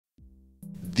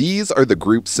These are the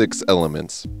group 6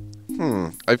 elements.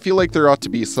 I feel like there ought to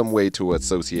be some way to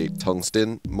associate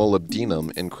tungsten,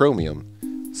 molybdenum, and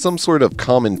chromium. Some sort of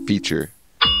common feature.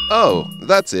 Oh,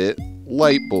 that's it.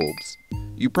 Light bulbs.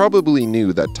 You probably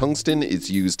knew that tungsten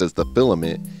is used as the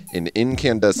filament in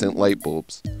incandescent light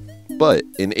bulbs. But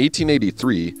in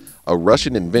 1883, a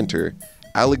Russian inventor,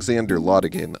 Alexander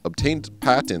Lodygin, obtained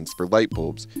patents for light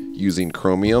bulbs using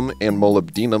chromium and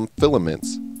molybdenum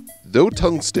filaments. Though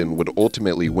tungsten would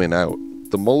ultimately win out,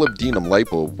 the molybdenum light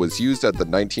bulb was used at the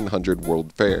 1900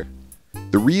 World Fair.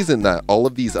 The reason that all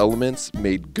of these elements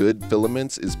made good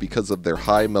filaments is because of their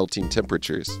high melting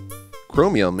temperatures.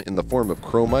 Chromium, in the form of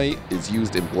chromite, is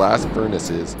used in blast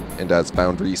furnaces and as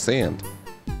foundry sand.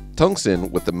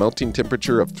 Tungsten, with a melting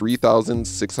temperature of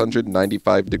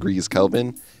 3,695 degrees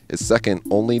Kelvin, is second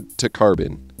only to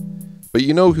carbon. But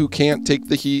you know who can't take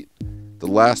the heat? The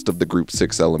last of the group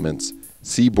 6 elements,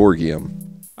 seaborgium.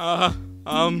 Hi.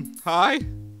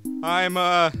 I'm,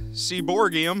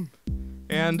 seaborgium,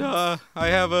 and, I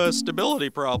have a stability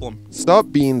problem.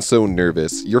 Stop being so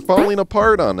nervous. You're falling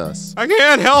apart on us. I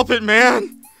can't help it,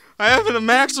 man. I have a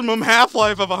maximum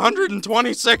half-life of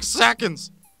 126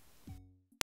 seconds.